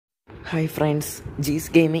Hi friends, Jees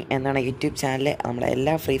gaming എന്നാണ് YouTube channel. നമ്മുടെ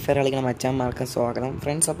എല്ലാ ഫ്രീ ഫയർ കളിക്കുന്ന മച്ചാന്മാർക്കും സ്വാഗതം.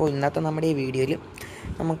 ഫ്രണ്ട്സ്, അപ്പോൾ ഇന്നത്തെ നമ്മുടെ ഈ വീഡിയോയിൽ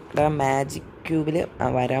നമ്മുടെ മാജിക് ക്യൂബിൽ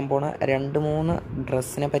വരാൻ പോണ 2-3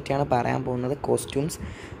 ഡ്രസ്സിനെ പറ്റിയാണ് പറയാൻ പോകുന്നത്, കോസ്റ്റ്യൂംസ്.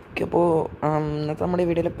 അപ്പോൾ ഇന്നത്തെ നമ്മുടെ ഈ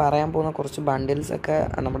വീഡിയോയിൽ പറയാൻ പോകുന്ന കുറച്ച് ബണ്ടിൽസൊക്കെ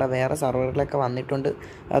നമ്മുടെ വേറെ സെർവറിലൊക്കെ വന്നിട്ടുണ്ട്.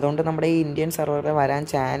 അതുകൊണ്ട് നമ്മുടെ ഈ ഇന്ത്യൻ സെർവറിൽ വരാൻ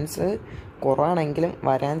ചാൻസ് കുറവാണെങ്കിലും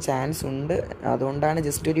വരാൻ ചാൻസ് ഉണ്ട്. അതുകൊണ്ടാണ്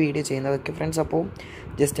ജസ്റ്റ് ഒരു വീഡിയോ ചെയ്യുന്നത്. ഓക്കെ ഫ്രണ്ട്സ്, അപ്പോൾ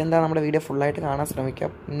ജസ്റ്റ് എന്താ നമ്മുടെ വീഡിയോ ഫുള്ളായിട്ട് കാണാൻ ശ്രമിക്കുക.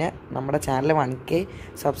 പിന്നെ നമ്മുടെ ചാനൽ 1K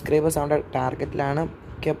സബ്സ്ക്രൈബേഴ്സ് ആവേണ്ട ടാർഗറ്റിലാണ്.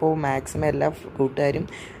 ഓക്കെ, അപ്പോൾ മാക്സിമം എല്ലാ കൂട്ടുകാരും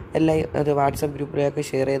എല്ലാ വാട്സപ്പ് ഗ്രൂപ്പിലൊക്കെ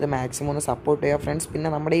ഷെയർ ചെയ്ത് മാക്സിമം ഒന്ന് സപ്പോർട്ട് ചെയ്യുക ഫ്രണ്ട്സ്. പിന്നെ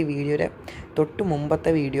നമ്മുടെ ഈ വീഡിയോയുടെ തൊട്ട് മുമ്പത്തെ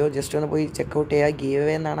വീഡിയോ ജസ്റ്റ് ഒന്ന് പോയി ചെക്കൗട്ട് ചെയ്യുക. ഗീവ്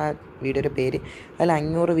അവേ എന്നാണ് ആ വീഡിയോയുടെ പേര്. അതിൽ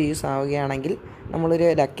 500 വ്യൂസ് ആവുകയാണെങ്കിൽ നമ്മളൊരു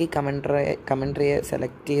ലക്കി കമൻട്രിയെ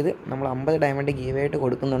സെലക്ട് ചെയ്ത് നമ്മൾ 50 ഡയമണ്ട് ഗീവ് ആയിട്ട്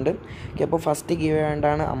കൊടുക്കുന്നുണ്ട്. ഓക്കെ, അപ്പോൾ ഫസ്റ്റ് ഗീവ്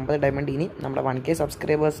വേണ്ടാണ് 50 ഡയമണ്ട്. ഇനി നമ്മുടെ 1K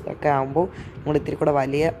സബ്സ്ക്രൈബേഴ്സ് ഒക്കെ ആകുമ്പോൾ നമ്മൾ ഇത്തിരി കൂടെ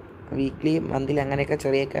വലിയ വീക്ക്ലി മന്ത്ലി അങ്ങനെയൊക്കെ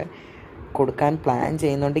ചെറിയൊക്കെ കൊടുക്കാൻ പ്ലാൻ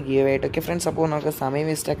ചെയ്യുന്നുണ്ട് ഗീവ് ആയിട്ട്. ഓക്കെ ഫ്രണ്ട്സ്, അപ്പോൾ നമുക്ക് സമയം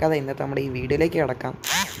വേസ്റ്റ് ആക്കാതെ ഇന്നത്തെ നമ്മുടെ ഈ വീഡിയോയിലേക്ക് കിടക്കാം.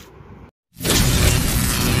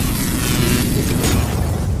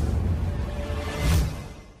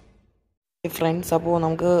 ഫ്രണ്ട്സ്, അപ്പോൾ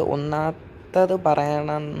നമുക്ക് ഒന്നാമത്തത്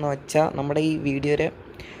പറയണമെന്ന് വെച്ചാൽ നമ്മുടെ ഈ വീഡിയോയുടെ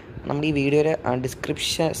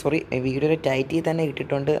വീഡിയോയുടെ ടൈറ്റിൽ തന്നെ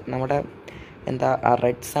ഇട്ടിട്ടുണ്ട് നമ്മുടെ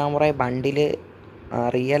റെഡ് സാമുറായി ബണ്ടിൽ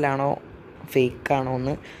റിയൽ ആണോ ഫേക്ക് ആണോ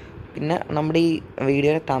എന്ന്. പിന്നെ നമ്മുടെ ഈ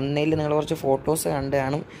വീഡിയോയുടെ തംബ്നെയിലിൽ നിങ്ങൾ കുറച്ച് ഫോട്ടോസ് കണ്ടു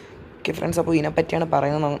കാണും. ഓക്കെ ഫ്രണ്ട്സ്, അപ്പോൾ ഇതിനെപ്പറ്റിയാണ്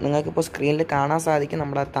പറയുന്നത്. നിങ്ങൾക്കിപ്പോൾ സ്ക്രീനിൽ കാണാൻ സാധിക്കും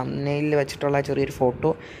നമ്മുടെ തംബ്നെയിലിൽ വെച്ചിട്ടുള്ള ചെറിയൊരു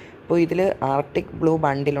ഫോട്ടോ. അപ്പോൾ ഇതിൽ ആർട്ടിക് ബ്ലൂ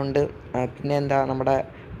ബണ്ടിലുണ്ട്, പിന്നെ നമ്മുടെ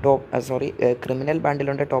ക്രിമിനൽ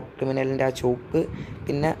ബണ്ടിലുണ്ട്, ടോപ്പ് ക്രിമിനലിൻ്റെ ആ ചുവപ്പ്,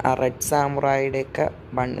 പിന്നെ ആ റെഡ് സാമുറായിയുടെയൊക്കെ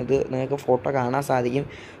ഇത് നിങ്ങൾക്ക് ഫോട്ടോ കാണാൻ സാധിക്കും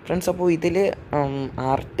ഫ്രണ്ട്സ്. അപ്പോൾ ഇതിൽ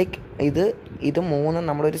ആർട്ടിക് ഇത് 3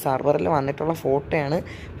 നമ്മളൊരു സെർവറിൽ വന്നിട്ടുള്ള ഫോട്ടോയാണ്.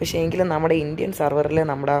 പക്ഷേ എങ്കിലും നമ്മുടെ ഇന്ത്യൻ സെർവറിൽ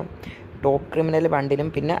നമ്മുടെ ടോപ്പ് ക്രിമിനൽ ബണ്ടിലും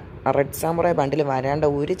പിന്നെ റെഡ് സാമുറായി ബണ്ടിലും വരാണ്ട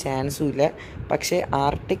ഒരു ചാൻസും ഇല്ല. പക്ഷേ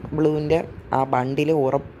ആർട്ടിക് ബ്ലൂവിൻ്റെ ആ ബണ്ടിൽ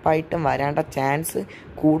ഉറപ്പായിട്ടും വരാണ്ട ചാൻസ്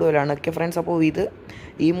കൂടുതലാണ്. ഓക്കെ ഫ്രണ്ട്സ്, അപ്പോൾ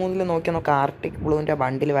ഈ 3 നോക്കിയാൽ നമുക്ക് ആർട്ടിക് ബ്ലൂവിൻ്റെ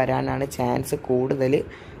ബണ്ടിൽ വരാനാണ് ചാൻസ് കൂടുതൽ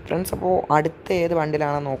ഫ്രണ്ട്സ്. അപ്പോൾ അടുത്ത ഏത്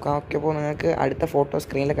ബണ്ടിലാണെന്ന് നോക്കാം. ഓക്കെ, അപ്പോൾ നിങ്ങൾക്ക് അടുത്ത ഫോട്ടോ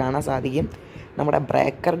സ്ക്രീനിൽ കാണാൻ സാധിക്കും നമ്മുടെ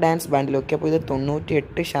ബ്രേക്കർ ഡാൻസ് ബണ്ടിലൊക്കെ. അപ്പോൾ ഇത്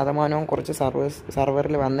 98% കുറച്ച്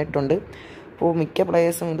സെർവറിൽ വന്നിട്ടുണ്ട്. അപ്പോൾ മിക്ക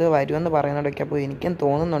പ്ലേയേഴ്സും ഇത് വരുമെന്ന് പറയുന്നുണ്ടൊക്കെ. അപ്പോൾ എനിക്കും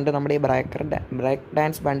തോന്നുന്നുണ്ട് നമ്മുടെ ഈ ബ്രേക്ക്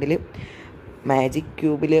ഡാൻസ് ബണ്ടിൽ മാജിക്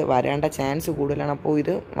ക്യൂബിൽ വരാണ്ട ചാൻസ് കൂടുതലാണ്. അപ്പോൾ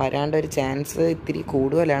ഇത് വരാണ്ട ഒരു ചാൻസ് ഇത്തിരി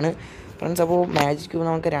കൂടുതലാണ് ഫ്രണ്ട്സ്. അപ്പോൾ മാജിക് ക്യൂബ്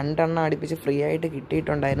നമുക്ക് 2 എണ്ണം അടുപ്പിച്ച് ഫ്രീ ആയിട്ട്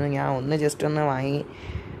കിട്ടിയിട്ടുണ്ടായിരുന്നു. ഞാൻ ഒന്ന് ജസ്റ്റ് ഒന്ന് വാങ്ങി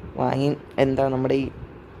നമ്മുടെ ഈ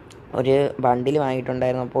ഒരു ബണ്ടിൽ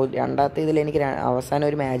വാങ്ങിയിട്ടുണ്ടായിരുന്നു. അപ്പോൾ രണ്ടാമത്തെ ഇതിൽ എനിക്ക് അവസാനം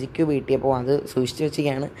ഒരു മാജിക് ക്യൂബ് കിട്ടിയപ്പോൾ അത് സൂക്ഷിച്ച്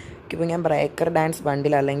വെച്ചിരിക്കുകയാണ്. ഇപ്പോൾ ഞാൻ ബ്രേക്കർ ഡാൻസ്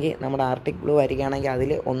ബണ്ടിൽ അല്ലെങ്കിൽ നമ്മുടെ ആർട്ടിക് ബ്ലൂ വരികയാണെങ്കിൽ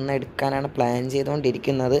അതിൽ ഒന്ന് എടുക്കാനാണ് പ്ലാൻ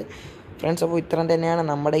ചെയ്തുകൊണ്ടിരിക്കുന്നത് ഫ്രണ്ട്സ്. അപ്പോൾ ഇത്രയും തന്നെയാണ്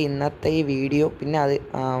നമ്മുടെ ഇന്നത്തെ ഈ വീഡിയോ.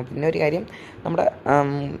 പിന്നെ ഒരു കാര്യം, നമ്മുടെ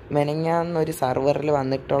മെനങ്ങാന്നൊരു സെർവറിൽ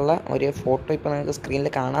വന്നിട്ടുള്ള ഒരു ഫോട്ടോ ഇപ്പോൾ നിങ്ങൾക്ക് സ്ക്രീനിൽ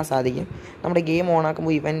കാണാൻ സാധിക്കും. നമ്മുടെ ഗെയിം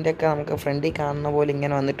ഓണാക്കുമ്പോൾ ഇവൻ്റൊക്കെ നമുക്ക് ഫ്രണ്ടിൽ കാണുന്ന പോലെ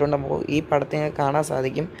ഇങ്ങനെ വന്നിട്ടുണ്ട്. അപ്പോൾ ഈ പടത്തിൽ നിങ്ങൾക്ക് കാണാൻ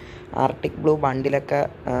സാധിക്കും ആർട്ടിക് ബ്ലൂ ബണ്ടിലൊക്കെ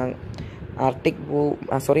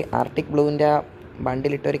ആർട്ടിക് ബ്ലൂവിൻ്റെ ആ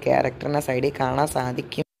ബണ്ടിലിട്ട ഒരു ക്യാരക്ടറിനെ സൈഡിൽ കാണാൻ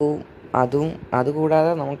സാധിക്കും.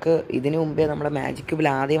 അതുകൂടാതെ നമുക്ക് ഇതിനു മുമ്പേ നമ്മുടെ മാജിക് ക്യൂബിൽ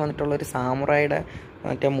ആദ്യം വന്നിട്ടുള്ളൊരു സാമുറായിയുടെ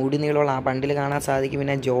മറ്റേ മുടി നീളമുള്ള ആ ബണ്ടിൽ കാണാൻ സാധിക്കും.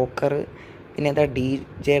 പിന്നെ ജോക്കർ, പിന്നെ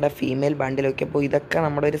DJ ഫീമെയിൽ ബണ്ടിലൊക്കെ. അപ്പോൾ ഇതൊക്കെ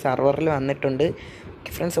നമ്മുടെ ഒരു സെർവറിൽ വന്നിട്ടുണ്ട്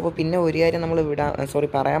ഫ്രണ്ട്സ്. അപ്പോൾ പിന്നെ ഒരു കാര്യം നമ്മൾ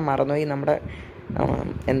പറയാൻ മറന്നുപോയി.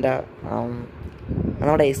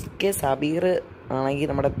 നമ്മുടെ SK സബീർ ആണെങ്കിൽ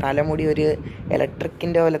നമ്മുടെ തലമുടി ഒരു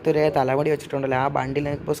ഇലക്ട്രിക്കിൻ്റെ പോലത്തെ ഒരു തലമുടി വെച്ചിട്ടുണ്ടല്ലോ, ആ ബണ്ടിൽ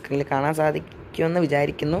ഇപ്പോൾ സ്ക്രീനിൽ കാണാൻ സാധിക്കുമെന്ന്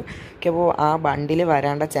വിചാരിക്കുന്നു. ഓക്കെ, അപ്പോൾ ആ ബണ്ടിൽ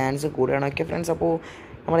വരാണ്ട ചാൻസ് കൂടുതലാണ്. ഓക്കെ ഫ്രണ്ട്സ്, അപ്പോൾ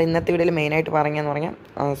നമ്മുടെ ഇന്നത്തെ വീഡിയോയിൽ മെയിനായിട്ട്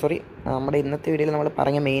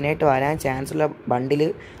മെയിനായിട്ട് വരാൻ ചാൻസ് ഉള്ള ബണ്ടിൽ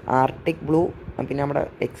ആർട്ടിക് ബ്ലൂ, പിന്നെ നമ്മുടെ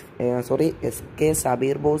SK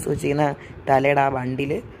സബീർ ബോസ് വെച്ചിരിക്കുന്ന തലയുടെ ആ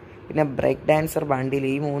ബണ്ടിൽ, പിന്നെ ബ്രേക്ക് ഡാൻസർ ബണ്ടിൽ,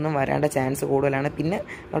 ഈ 3 വരാണ്ട ചാൻസ് കൂടുതലാണ്. പിന്നെ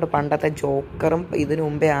നമ്മുടെ പണ്ടത്തെ ജോക്കറും ഇതിനു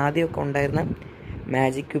മുമ്പേ ആദ്യമൊക്കെ ഉണ്ടായിരുന്ന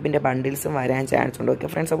മാജിക് ക്യൂബിൻ്റെ ബണ്ടിൽസും വരാൻ ചാൻസ് ഉണ്ട്. ഓക്കെ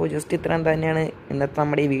ഫ്രണ്ട്സ്, അപ്പോൾ ജസ്റ്റ് ഇത്രയും തന്നെയാണ് ഇന്നത്തെ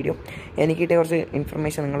നമ്മുടെ ഈ വീഡിയോ. എനിക്ക് കിട്ടിയ കുറച്ച്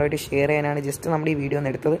ഇൻഫർമേഷൻ നിങ്ങളുമായിട്ട് ഷെയർ ചെയ്യാനാണ് ജസ്റ്റ് നമ്മുടെ ഈ വീഡിയോ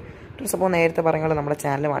ഒന്ന് എടുത്തത് ഫ്രണ്ട്സ്. അപ്പോൾ നേരത്തെ പറഞ്ഞാൽ നമ്മുടെ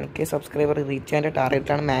channel 1K subscriber reach ചെയ്യാൻ്റെ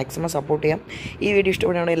ടാർഗറ്റിലാണ്. Maximum support ചെയ്യാം. ഈ വീഡിയോ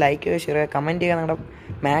ഇഷ്ടപ്പെടുകയാണെങ്കിൽ ലൈക്ക് ചെയ്യുക, ഷെയർ ചെയ്യുക, കമൻറ്റ് ചെയ്യുക. നമ്മുടെ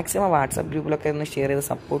മാക്സിമം വാട്സപ്പ് ഗ്രൂപ്പിലൊക്കെ ഒന്ന് ഷെയർ ചെയ്ത്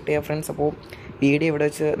സപ്പോർട്ട് ചെയ്യുക ഫ്രണ്ട്സ്. അപ്പോൾ വീഡിയോ ഇവിടെ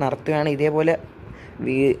വെച്ച് നിർത്തുകയാണ്. ഇതേപോലെ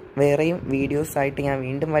വേറെയും വീഡിയോസായിട്ട് ഞാൻ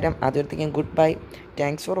വീണ്ടും വരാം. അതുവരത്തേക്കും good bye.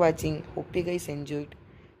 Thanks for watching. Hope you guys enjoyed.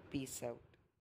 Peace out.